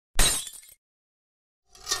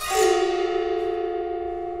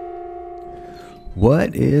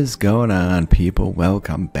What is going on, people?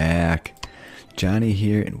 Welcome back. Johnny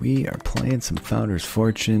here, and we are playing some Founder's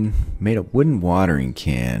Fortune. Made a wooden watering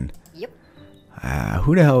can. Yep.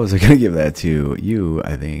 Who the hell was I going to give that to? You,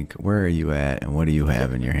 I think. Where are you at, and what do you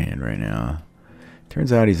have in your hand right now?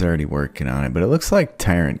 Turns out he's already working on it, but it looks like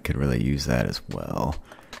Tyrant could really use that as well.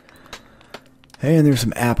 Hey, and there's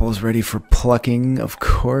some apples ready for plucking, of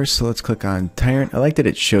course. So let's click on Tyrant. I like that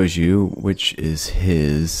it shows you which is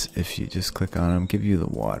his. If you just click on him, give you the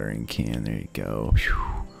watering can. There you go.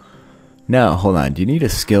 Whew. Now, hold on. Do you need a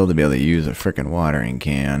skill to be able to use a frickin' watering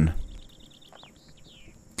can?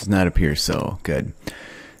 Does not appear so. Good.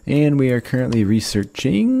 And we are currently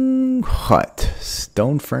researching hut.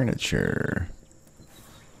 Stone furniture.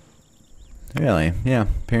 Really? Yeah,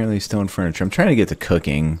 apparently stone furniture. I'm trying to get to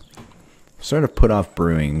cooking. Sort of put off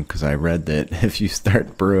brewing because I read that if you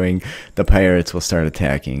start brewing, the pirates will start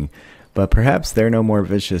attacking. But perhaps they're no more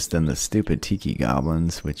vicious than the stupid tiki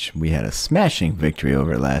goblins, which we had a smashing victory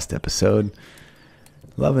over last episode.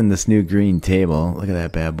 Loving this new green table. Look at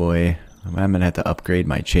that bad boy. I'm going to have to upgrade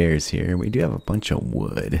my chairs here. We do have a bunch of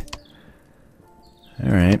wood.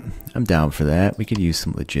 Alright, I'm down for that. We could use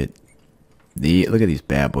some legit... Look at these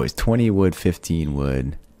bad boys. 20 wood, 15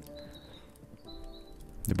 wood.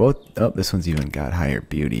 They're both... Oh, this one's even got higher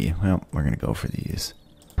beauty. Well, we're going to go for these.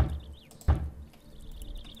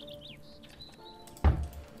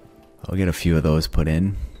 I'll get a few of those put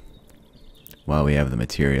in while we have the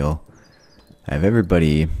material. I have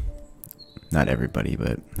everybody... Not everybody,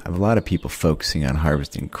 but I have a lot of people focusing on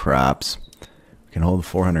harvesting crops. We can hold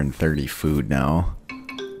 430 food now.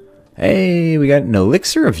 Hey, we got an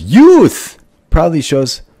elixir of youth! Probably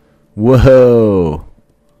shows... Whoa!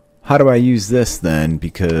 How do I use this then?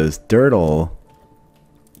 Because Dirtle...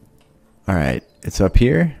 Alright, it's up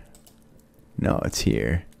here? No, it's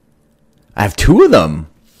here. I have two of them!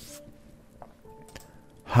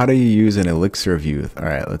 How do you use an elixir of youth?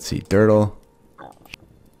 Alright, let's see. Dirtle.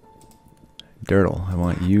 Dirtle, I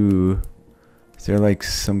want you... Is there like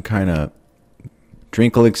some kind of...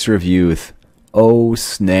 Drink elixir of youth. Oh,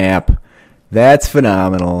 snap. That's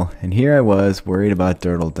phenomenal. And here I was, worried about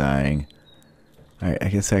Dirtle dying. Alright, I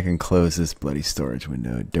guess I can close this bloody storage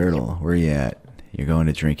window. Dirtle, where you at? You're going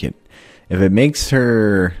to drink it. If it makes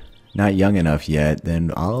her not young enough yet,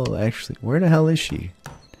 then I'll actually... Where the hell is she?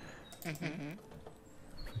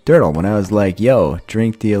 Dirtle, when I was like, yo,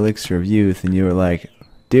 drink the elixir of youth, and you were like,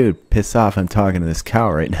 dude, piss off, I'm talking to this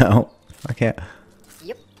cow right now. I can't...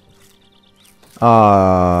 Yep.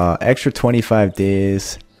 Extra 25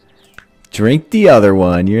 days. Drink the other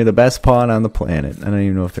one. You're the best pawn on the planet. I don't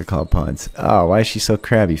even know if they're called pawns. Oh, why is she so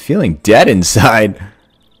crabby? Feeling dead inside.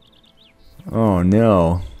 Oh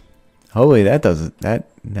no. Hopefully that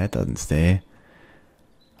doesn't stay.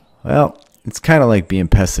 Well, it's kind of like being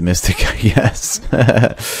pessimistic, I guess.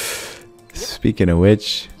 Speaking of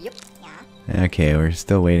which. Yep. Okay, we're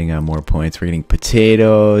still waiting on more points. We're getting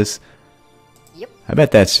potatoes. Yep. I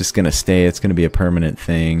bet that's just gonna stay. It's gonna be a permanent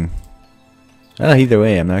thing. Well, either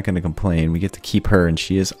way, I'm not going to complain. We get to keep her, and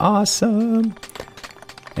she is awesome.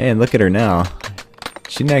 And look at her now.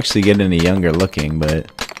 She didn't actually get any younger looking, but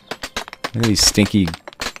look at these stinky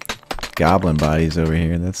goblin bodies over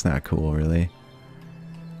here. That's not cool, really.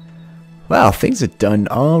 Wow, things are done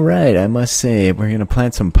all right, I must say. We're going to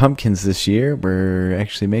plant some pumpkins this year. We're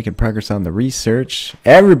actually making progress on the research.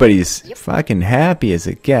 Everybody's fucking happy as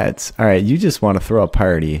it gets. All right, you just want to throw a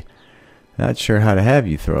party. Not sure how to have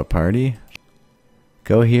you throw a party.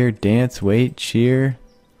 Go here, dance, wait, cheer.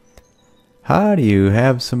 How do you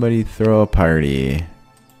have somebody throw a party?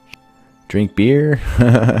 Drink beer?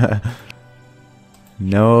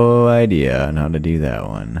 No idea on how to do that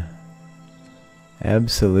one.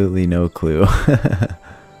 Absolutely no clue.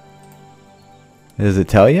 Does it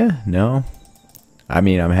tell you? No? I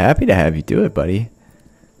mean, I'm happy to have you do it, buddy.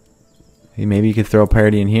 Hey, maybe you could throw a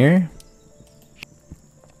party in here?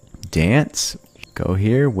 Dance? Go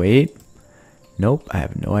here, wait. Nope, I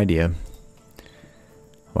have no idea.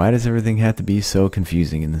 Why does everything have to be so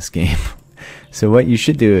confusing in this game? So what you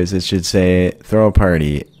should do is it should say throw a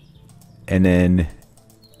party, and then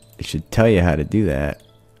it should tell you how to do that.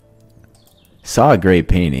 Saw a great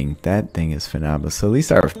painting. That thing is phenomenal. So at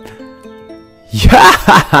least our... Yeah!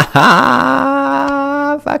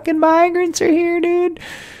 Fucking migrants are here, dude!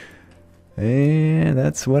 And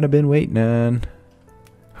that's what I've been waiting on.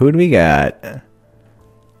 Who do we got?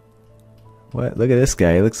 What? Look at this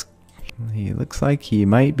guy. He looks like he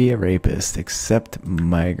might be a rapist. Accept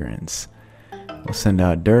migrants. We'll send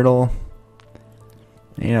out Dirtle.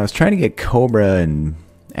 You know, I was trying to get Cobra and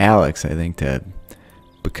Alex, I think, to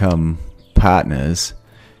become partners.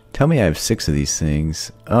 Tell me I have 6 of these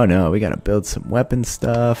things. Oh no, we gotta build some weapon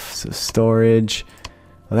stuff, some storage.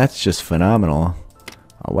 Well, that's just phenomenal.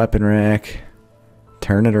 A weapon rack.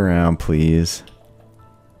 Turn it around, please.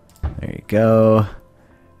 There you go.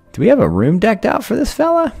 Do we have a room decked out for this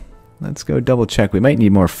fella? Let's go double check. We might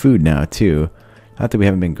need more food now, too. Not that we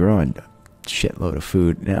haven't been growing a shitload of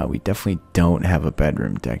food. No, we definitely don't have a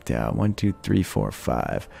bedroom decked out. 1, 2, 3, 4,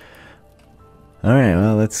 5. Alright,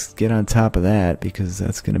 well, let's get on top of that because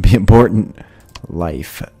that's going to be important.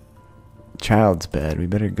 Life. Child's bed. We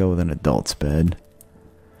better go with an adult's bed.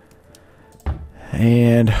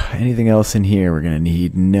 And anything else in here we're going to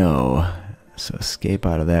need? No. So escape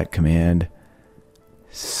out of that command.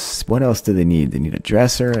 What else do they need? They need a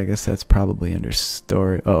dresser. I guess that's probably under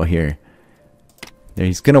storage. Oh, here. There,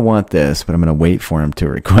 he's going to want this, but I'm going to wait for him to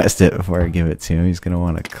request it before I give it to him. He's going to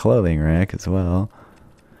want a clothing rack as well.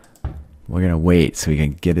 We're going to wait so he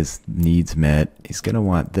can get his needs met. He's going to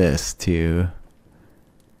want this too.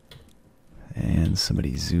 And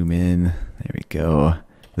somebody zoom in. There we go.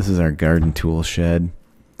 This is our garden tool shed.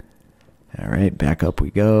 Alright, back up we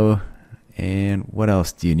go. And what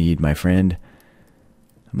else do you need, my friend?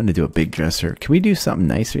 I'm going to do a big dresser. Can we do something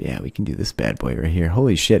nicer? Yeah, we can do this bad boy right here.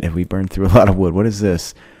 Holy shit, have we burned through a lot of wood. What is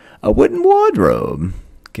this? A wooden wardrobe.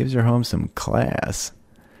 Gives your home some class.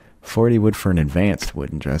 40 wood for an advanced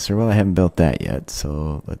wooden dresser. Well, I haven't built that yet,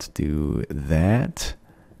 so let's do that.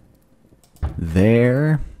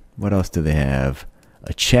 There. What else do they have?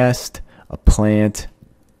 A chest, a plant.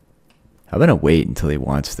 I'm going to wait until he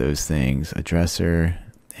wants those things. A dresser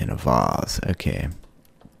and a vase. Okay.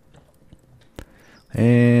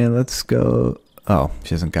 And let's go. Oh,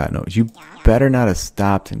 she hasn't gotten those. You better not have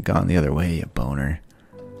stopped and gone the other way, you boner.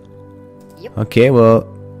 Yep. Okay, well,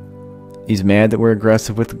 he's mad that we're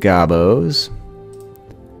aggressive with the gobos,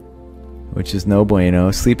 which is no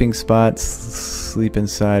bueno. Sleeping spots, sleep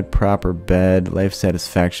inside, proper bed, life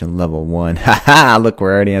satisfaction level 1. Haha, look,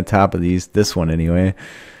 we're already on top of these. This one anyway.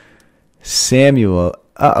 Samuel,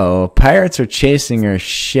 uh-oh, pirates are chasing our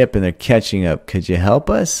ship and they're catching up. Could you help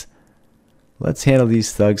us? Let's handle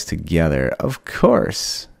these thugs together. Of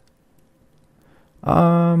course.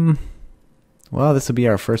 Well, this will be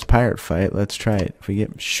our first pirate fight. Let's try it. If we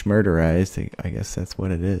get schmurderized, I guess that's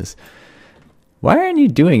what it is. Why aren't you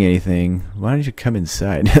doing anything? Why don't you come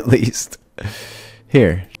inside at least?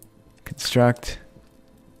 Here. Construct.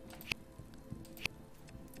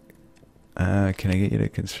 Can I get you to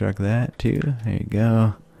construct that too? There you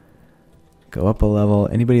go. Go up a level.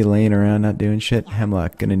 Anybody laying around not doing shit?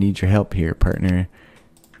 Hemlock, gonna need your help here, partner.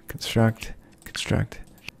 Construct, construct,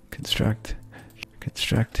 construct,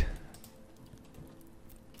 construct.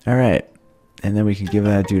 Alright. And then we can give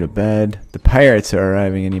that dude a bed. The pirates are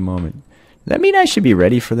arriving any moment. Does that mean I should be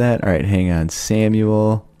ready for that? Alright, hang on.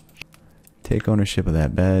 Samuel. Take ownership of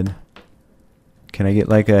that bed. Can I get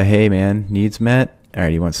like a, hey man, needs met?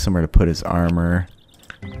 Alright, he wants somewhere to put his armor.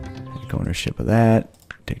 Take ownership of that.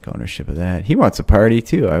 Take ownership of that. He wants a party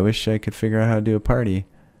too. I wish I could figure out how to do a party.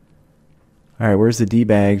 Alright, where's the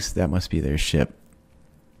D-bags? That must be their ship.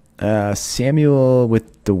 Samuel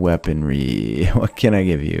with the weaponry. What can I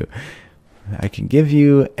give you? I can give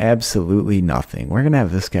you absolutely nothing. We're going to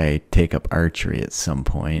have this guy take up archery at some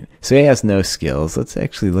point. So he has no skills. Let's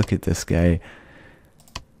actually look at this guy.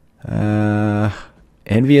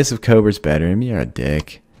 Envious of Cobra's bedroom. You're a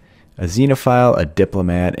dick. A xenophile, a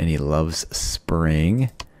diplomat, and he loves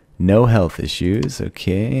spring. No health issues.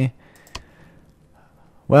 Okay.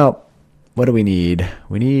 Well, what do we need?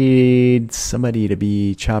 We need somebody to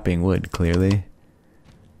be chopping wood, clearly.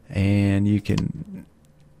 And you can...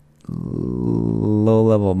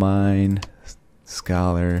 low-level mine,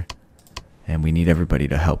 scholar, and we need everybody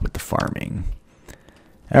to help with the farming.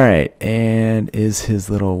 Alright, and is his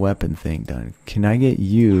little weapon thing done? Can I get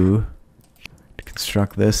you to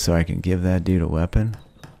construct this so I can give that dude a weapon?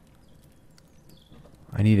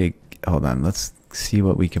 I need to... hold on, let's see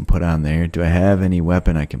what we can put on there. Do I have any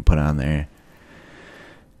weapon I can put on there?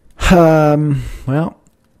 Well,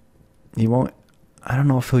 he won't... I don't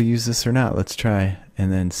know if he'll use this or not. Let's try.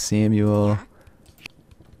 And then Samuel,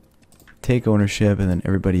 take ownership, and then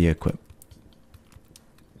everybody equip.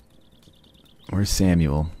 Where's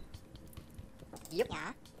Samuel? Yep.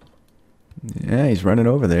 Yeah, he's running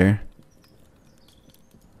over there.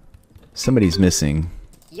 Somebody's missing.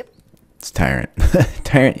 Yep. It's Tyrant.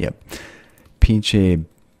 Tyrant, yep. Pinche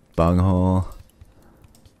bunghole.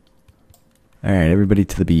 Alright, everybody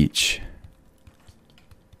to the beach.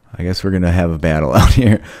 I guess we're going to have a battle out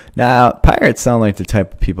here. Now, pirates sound like the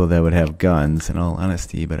type of people that would have guns, in all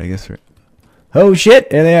honesty, but I guess we're... oh, shit!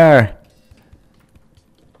 There they are!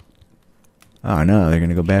 Oh, no, they're going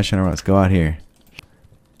to go bash on our... let's go out here.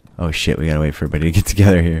 Oh shit, we gotta wait for everybody to get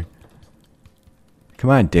together here.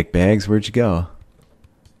 Come on, dickbags, where'd you go?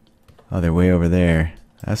 Oh, they're way over there.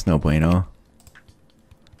 That's no bueno.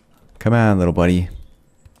 Come on, little buddy.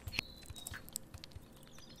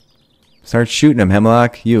 Start shooting him,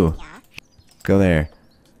 Hemlock. You. Yeah. Go there.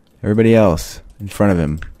 Everybody else, in front of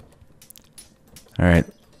him. Alright.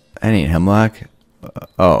 That ain't Hemlock.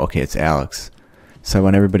 Oh, okay, it's Alex. So I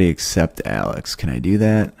want everybody except Alex. Can I do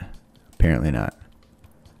that? Apparently not.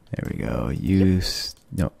 There we go. Use...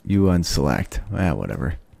 No, you unselect. Ah,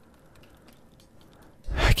 whatever.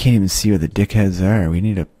 I can't even see where the dickheads are. We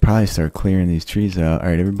need to probably start clearing these trees out.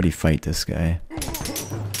 Alright, everybody fight this guy.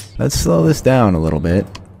 Let's slow this down a little bit.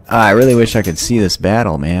 I really wish I could see this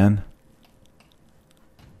battle, man.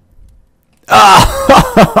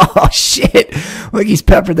 Oh, shit! Look, he's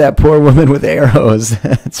peppered that poor woman with arrows.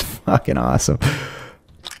 That's fucking awesome.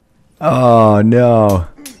 Oh, no.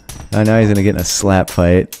 Oh, now he's gonna get in a slap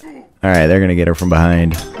fight. Alright, they're gonna get her from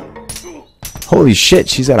behind. Holy shit,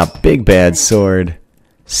 she's got a big bad sword.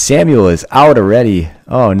 Samuel is out already.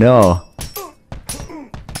 Oh, no.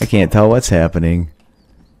 I can't tell what's happening.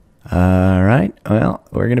 Alright, well,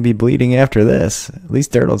 we're gonna be bleeding after this. At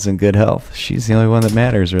least Dirtle's in good health. She's the only one that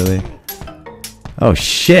matters, really. Oh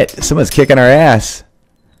shit, someone's kicking our ass.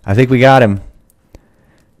 I think we got him.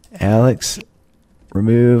 Alex,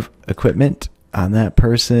 remove equipment on that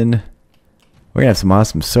person. We're gonna have some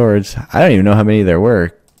awesome swords. I don't even know how many there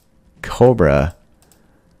were. Cobra.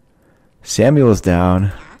 Samuel's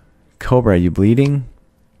down. Cobra, you bleeding?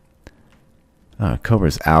 Oh,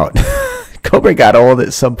 Cobra's out. Cobra got old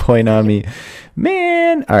at some point on me.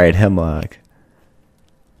 Man! Alright, Hemlock.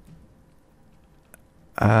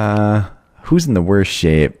 Who's in the worst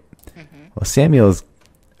shape? Well, Samuel's...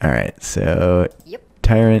 Alright, so... Yep.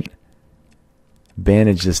 Tyrant.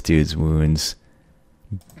 Bandage this dude's wounds.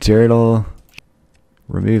 Dirtle.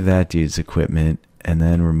 Remove that dude's equipment. And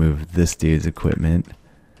then remove this dude's equipment.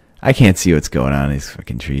 I can't see what's going on in these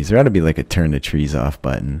fucking trees. There ought to be like a turn the trees off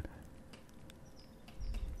button.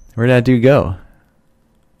 Where'd that dude go?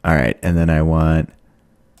 Alright, and then I want...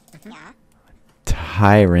 Yeah.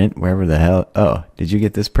 Tyrant, wherever the hell... Oh, did you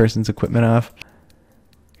get this person's equipment off?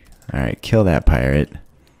 Alright, kill that pirate.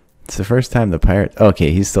 It's the first time the pirate...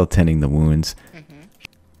 Okay, he's still tending the wounds.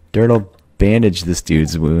 Dirtle, bandage this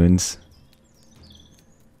dude's wounds.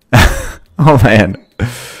 Oh, man.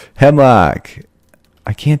 Hemlock.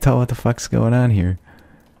 I can't tell what the fuck's going on here.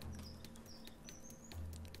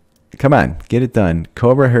 Come on, get it done.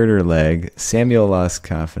 Cobra hurt her leg. Samuel lost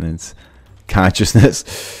consciousness.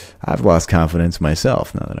 I've lost confidence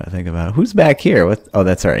myself now that I think about it. Who's back here? What? Oh,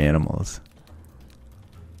 that's our animals.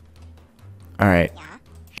 Alright. Yeah.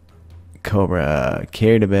 Cobra,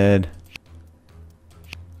 carry to bed.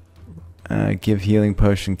 Give healing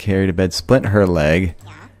potion, carry to bed. Splint her leg.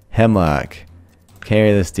 Yeah. Hemlock,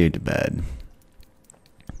 carry this dude to bed.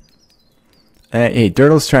 Hey,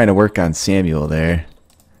 Dirtle's trying to work on Samuel there.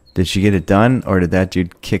 Did she get it done, or did that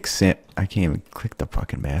dude kick Sam? I can't even click the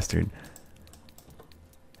fucking bastard.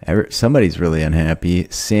 Somebody's really unhappy.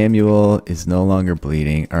 Samuel is no longer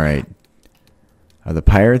bleeding. Alright. Are the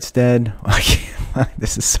pirates dead? I can't.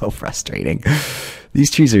 This is so frustrating.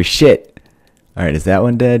 These trees are shit. Alright, is that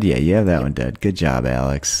one dead? Yeah, you have that one dead. Good job,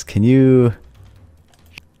 Alex. Can you...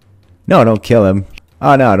 No, don't kill him.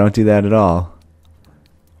 Oh, no, don't do that at all.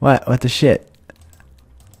 What? What the shit?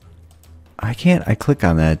 I can't... I click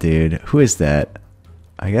on that dude. Who is that?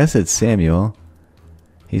 I guess it's Samuel.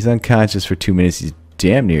 He's unconscious for 2 minutes. He's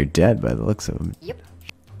damn near dead by the looks of him. Yep.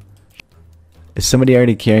 Is somebody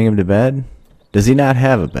already carrying him to bed? Does he not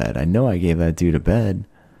have a bed? I know I gave that dude a bed.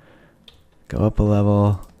 Go up a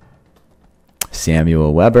level.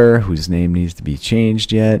 Samuel Weber, whose name needs to be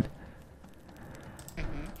changed yet.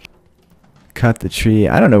 Cut the tree.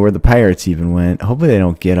 I don't know where the pirates even went. Hopefully they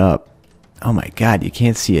don't get up. Oh my god, you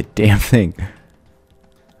can't see a damn thing.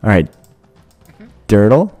 Alright.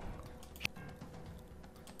 Dirtle?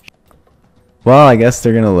 Well, I guess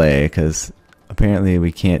they're gonna lay, because apparently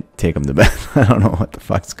we can't take them to bed. I don't know what the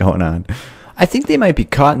fuck's going on. I think they might be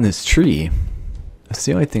caught in this tree. That's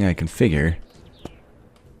the only thing I can figure.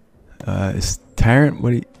 Is Tyrant...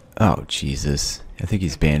 What do you... Oh, Jesus. I think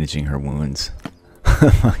he's bandaging her wounds.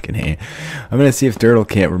 Fucking A. I'm gonna see if Dirtle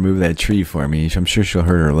can't remove that tree for me. I'm sure she'll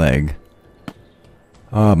hurt her leg.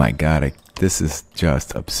 Oh my god, this is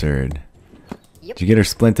just absurd. Yep. Did you get her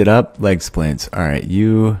splinted up? Leg splints. Alright,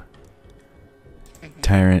 you...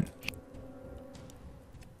 Tyrant.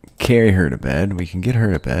 Carry her to bed. We can get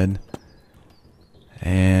her to bed.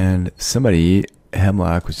 And somebody...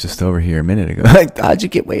 Hemlock was just over here a minute ago. Like, how'd you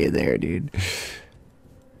get way in there, dude?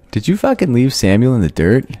 Did you fucking leave Samuel in the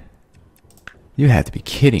dirt? You have to be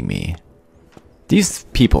kidding me. These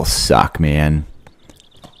people suck, man.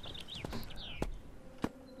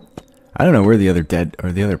 I don't know where the other dead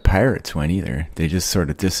or the other pirates went either. They just sort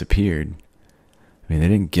of disappeared. I mean, they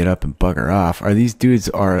didn't get up and bugger off. Are these dudes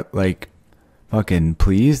are like fucking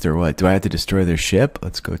pleased or what? Do I have to destroy their ship?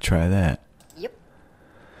 Let's go try that. Yep.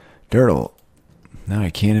 Dirtle. Now I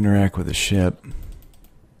can't interact with the ship.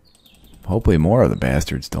 Hopefully more of the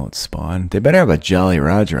bastards don't spawn. They better have a Jolly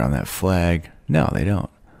Roger on that flag. No, they don't.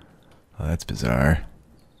 Oh, that's bizarre.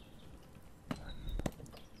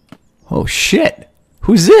 Oh, shit.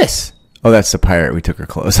 Who's this? Oh, that's the pirate. We took her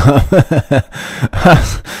clothes off. I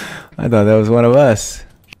thought that was one of us.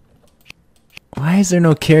 Why is there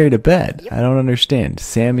no carry to bed? I don't understand.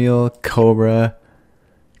 Samuel, Cobra.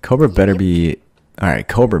 Cobra better be... Alright,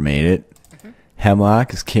 Cobra made it.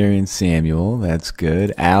 Hemlock is carrying Samuel. That's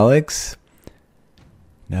good. Alex.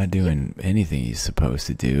 Not doing anything he's supposed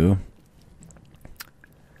to do.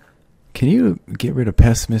 Can you get rid of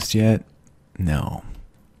Pessimist yet? No.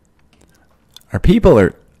 Our people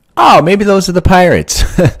are... Oh, maybe those are the pirates.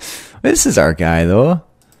 This is our guy, though.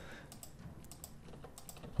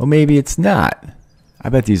 Well, maybe it's not. I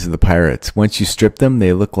bet these are the pirates. Once you strip them,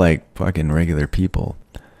 they look like fucking regular people.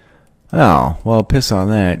 Oh, well, piss on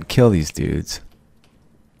that. Kill these dudes.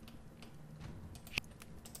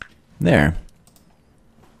 There.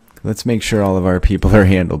 Let's make sure all of our people are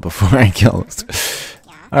handled before I kill us.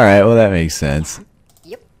 Alright, well, that makes sense.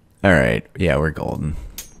 Yep. Alright, yeah, we're golden.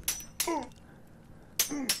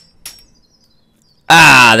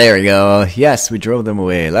 Ah, there we go. Yes, we drove them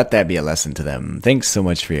away. Let that be a lesson to them. Thanks so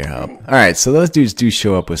much for your help. Alright, so those dudes do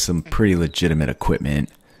show up with some pretty legitimate equipment.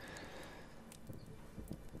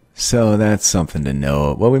 So that's something to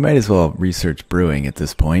know. Well, we might as well research brewing at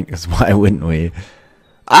this point, because why wouldn't we?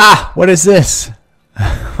 Ah, what is this?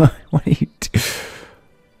 What are you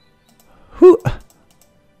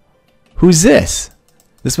Who's this?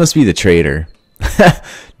 This must be the trader.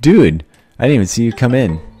 Dude, I didn't even see you come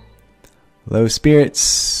in. Low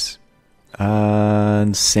spirits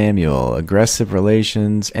on Samuel. Aggressive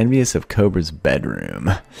relations. Envious of Cobra's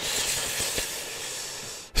bedroom.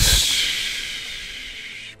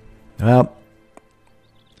 Well,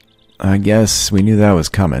 I guess we knew that was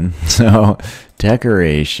coming. So,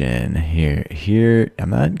 decoration. Here,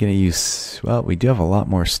 I'm not going to use... Well, we do have a lot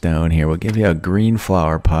more stone here. We'll give you a green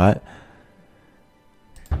flower pot.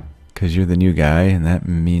 Because you're the new guy, and that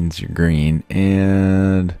means you're green.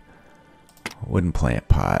 And... wooden plant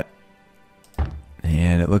pot.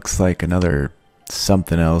 And it looks like another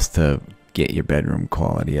something else to get your bedroom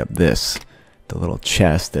quality up. This. The little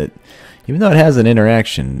chest that... Even though it has an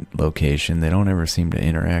interaction location, they don't ever seem to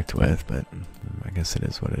interact with, but I guess it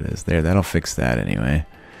is what it is. There, that'll fix that anyway.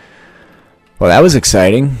 Well, that was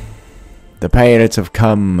exciting. The pirates have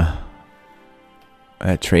come.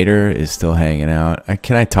 That trader is still hanging out.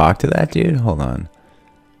 Can I talk to that dude? Hold on.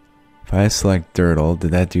 If I select Dirtle,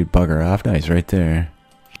 did that dude bugger off? No, he's right there.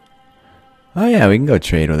 Oh yeah, we can go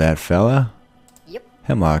trade with that fella. Yep.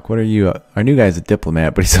 Hemlock, what are you? Our new guy's a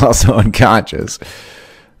diplomat, but he's also unconscious.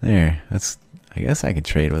 There, that's... I guess I could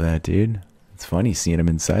trade with that dude. It's funny seeing him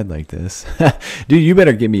inside like this. Dude, you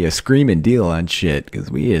better give me a screaming deal on shit, because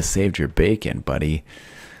we just saved your bacon, buddy.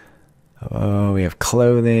 Oh, we have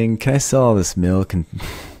clothing. Can I sell all this milk? And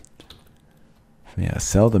yeah,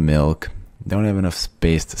 sell the milk. Don't have enough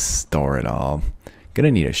space to store it all. Gonna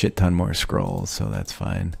need a shit ton more scrolls, so that's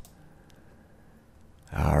fine.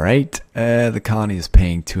 Alright, the colony is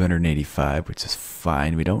paying $285, which is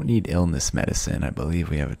fine. We don't need illness medicine. I believe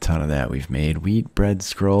we have a ton of that we've made. Wheat, bread,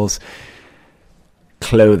 scrolls,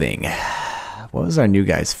 clothing. What was our new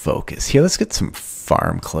guy's focus? Here, let's get some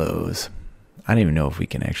farm clothes. I don't even know if we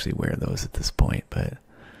can actually wear those at this point, but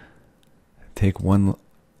take one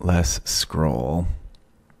less scroll.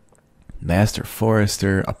 Master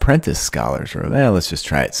Forester, Apprentice Scholars Robe. Let's just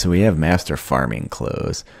try it. So we have Master Farming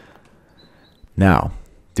clothes. Now,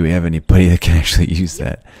 do we have anybody that can actually use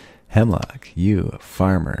that? Hemlock, you,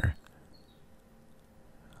 farmer.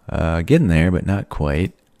 Getting there, but not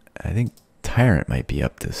quite. I think Tyrant might be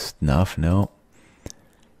up to snuff. No.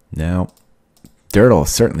 No. Dirtle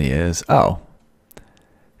certainly is. Oh.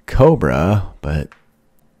 Cobra, but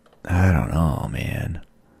I don't know, man.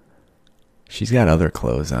 She's got other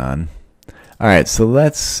clothes on. Alright, so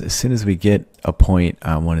let's, as soon as we get a point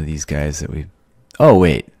on one of these guys that we... Oh,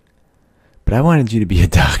 wait. But I wanted you to be a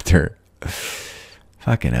doctor.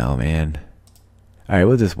 Fucking hell, man. Alright,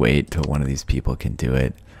 we'll just wait till one of these people can do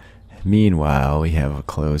it. Meanwhile, we have a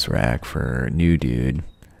clothes rack for new dude.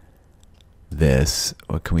 This.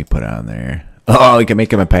 What can we put on there? Oh, we can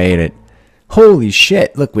make him a pirate. Holy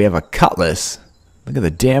shit. Look, we have a cutlass. Look at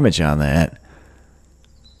the damage on that.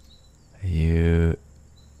 You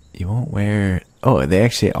won't wear... Oh, they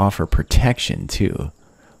actually offer protection, too.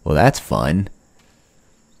 Well, that's fun.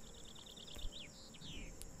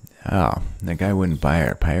 Oh, that guy wouldn't buy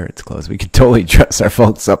our pirates' clothes. We could totally dress our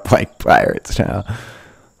folks up like pirates now.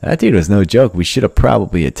 That dude was no joke. We should have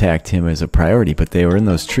probably attacked him as a priority, but they were in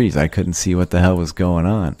those trees. I couldn't see what the hell was going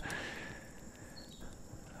on.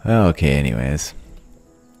 Okay, anyways.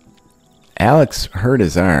 Alex hurt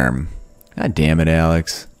his arm. God damn it,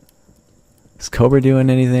 Alex. Is Cobra doing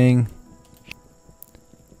anything?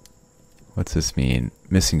 What's this mean?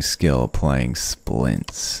 Missing skill, applying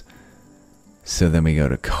splints. So then we go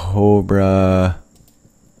to Cobra.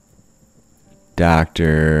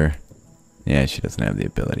 Doctor. Yeah, she doesn't have the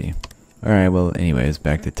ability. Alright, well, anyways,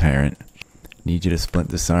 back to Tyrant. Need you to splint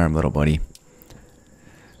this arm, little buddy.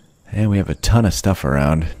 And we have a ton of stuff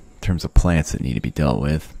around in terms of plants that need to be dealt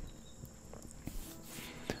with.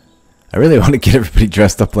 I really want to get everybody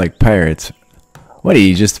dressed up like pirates. What, did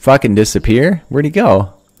he just fucking disappear? Where'd he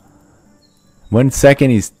go? 1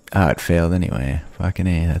 second he's... Oh, it failed anyway. Fucking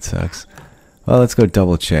A, that sucks. Well, let's go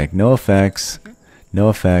double check. No effects. No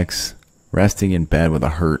effects. Resting in bed with a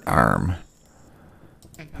hurt arm.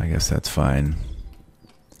 I guess that's fine.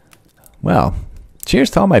 Well, cheers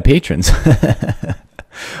to all my patrons.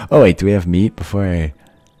 Oh, wait, do we have meat before I...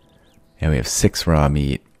 Yeah, we have 6 raw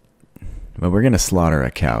meat. Well, we're going to slaughter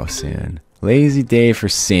a cow soon. Lazy day for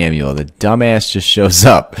Samuel. The dumbass just shows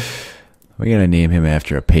up. We're going to name him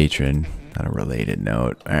after a patron. On a related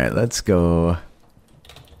note. Alright, let's go.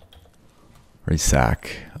 Resock.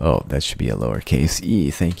 Oh, that should be a lowercase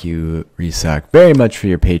e. Thank you, Resock, very much for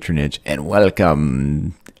your patronage. And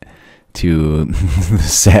welcome to the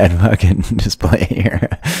sad fucking display here.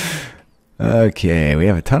 Okay, we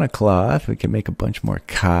have a ton of cloth. We can make a bunch more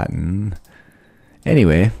cotton.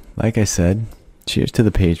 Anyway, like I said, cheers to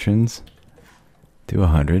the patrons. Do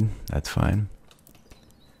 100. That's fine.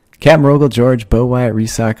 Captain Rogel, George, Bo Wyatt,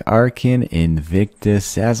 Resock, Arkin, Invictus,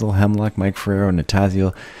 Sazzle, Hemlock, Mike Ferrero,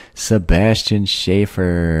 Natazio, Sebastian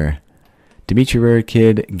Schaefer, Dimitri Rare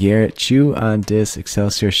Kid, Garrett, Chew on Dis,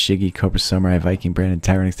 Excelsior, Shiggy, Cobra Samurai, Viking, Brandon,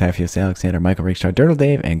 Tyrannix, Typhius, Alexander, Michael Rickstar, Dirtle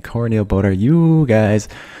Dave, and Cornel Bodar. You guys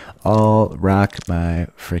all rock my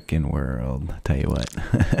freaking world. I'll tell you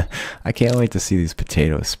what. I can't wait to see these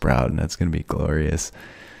potatoes sprout, and that's going to be glorious.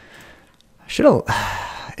 I should have...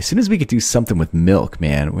 As soon as we could do something with milk,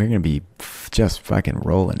 man, we're going to be just fucking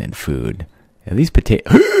rolling in food. Yeah, these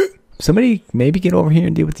potatoes... Somebody maybe get over here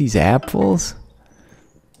and deal with these apples.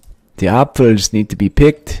 The apples need to be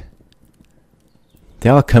picked. They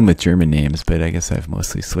all come with German names, but I guess I've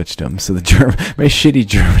mostly switched them. So the German... My shitty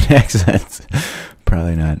German accents.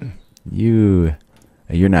 Probably not. You're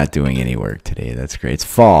not doing any work today. That's great. It's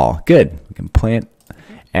fall. Good. We can plant...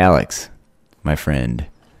 Alex, my friend.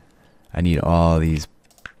 I need all these...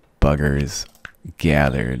 buggers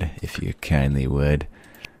gathered, if you kindly would.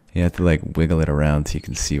 You have to like wiggle it around so you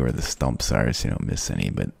can see where the stumps are so you don't miss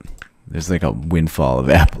any, but there's like a windfall of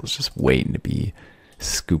apples just waiting to be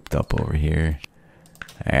scooped up over here.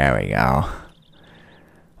 There we go.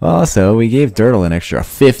 Well, also, we gave Dirtle an extra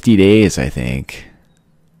 50 days, I think.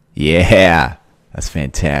 Yeah, that's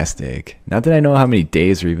fantastic. Not that I know how many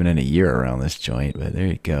days are even in a year around this joint, but there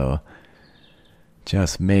you go.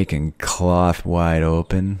 Just making cloth wide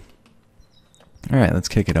open. Alright, let's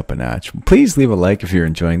kick it up a notch. Please leave a like if you're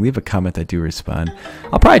enjoying. Leave a comment, I do respond.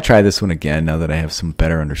 I'll probably try this one again now that I have some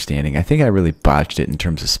better understanding. I think I really botched it in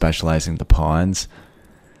terms of specializing the pawns.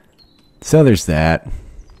 So there's that.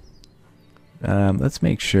 Let's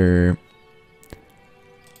make sure...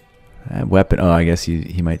 weapon... Oh, I guess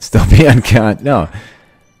he might still be on count. No.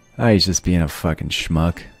 Oh, he's just being a fucking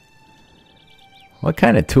schmuck. What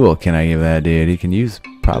kind of tool can I give that dude? He can use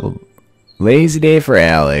probably... Lazy day for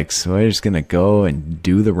Alex. We're just going to go and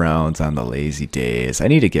do the rounds on the lazy days. I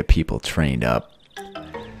need to get people trained up.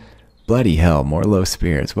 Bloody hell, more low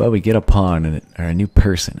spirits. Well, we get a pawn and or a new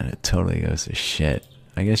person and it totally goes to shit.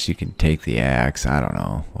 I guess you can take the axe. I don't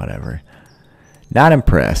know. Whatever. Not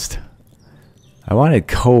impressed. I wanted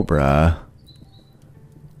Cobra.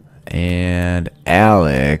 And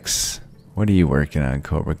Alex. What are you working on,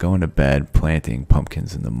 Cobra? Going to bed, planting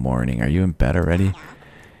pumpkins in the morning. Are you in bed already?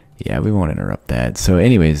 Yeah, we won't interrupt that. So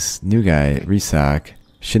anyways, new guy, Resock,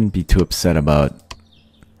 shouldn't be too upset about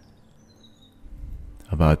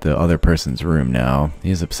the other person's room now.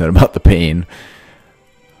 He's upset about the pain.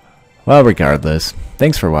 Well, regardless,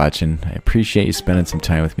 thanks for watching. I appreciate you spending some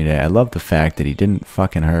time with me today. I love the fact that he didn't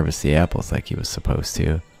fucking harvest the apples like he was supposed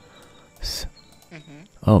to.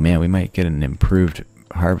 Oh man, we might get an improved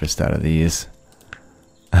harvest out of these.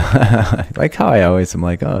 Like how I always am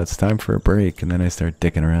like, oh, it's time for a break, and then I start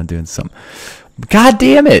dicking around doing something. God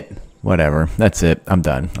damn it! Whatever. That's it. I'm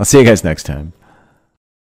done. I'll see you guys next time.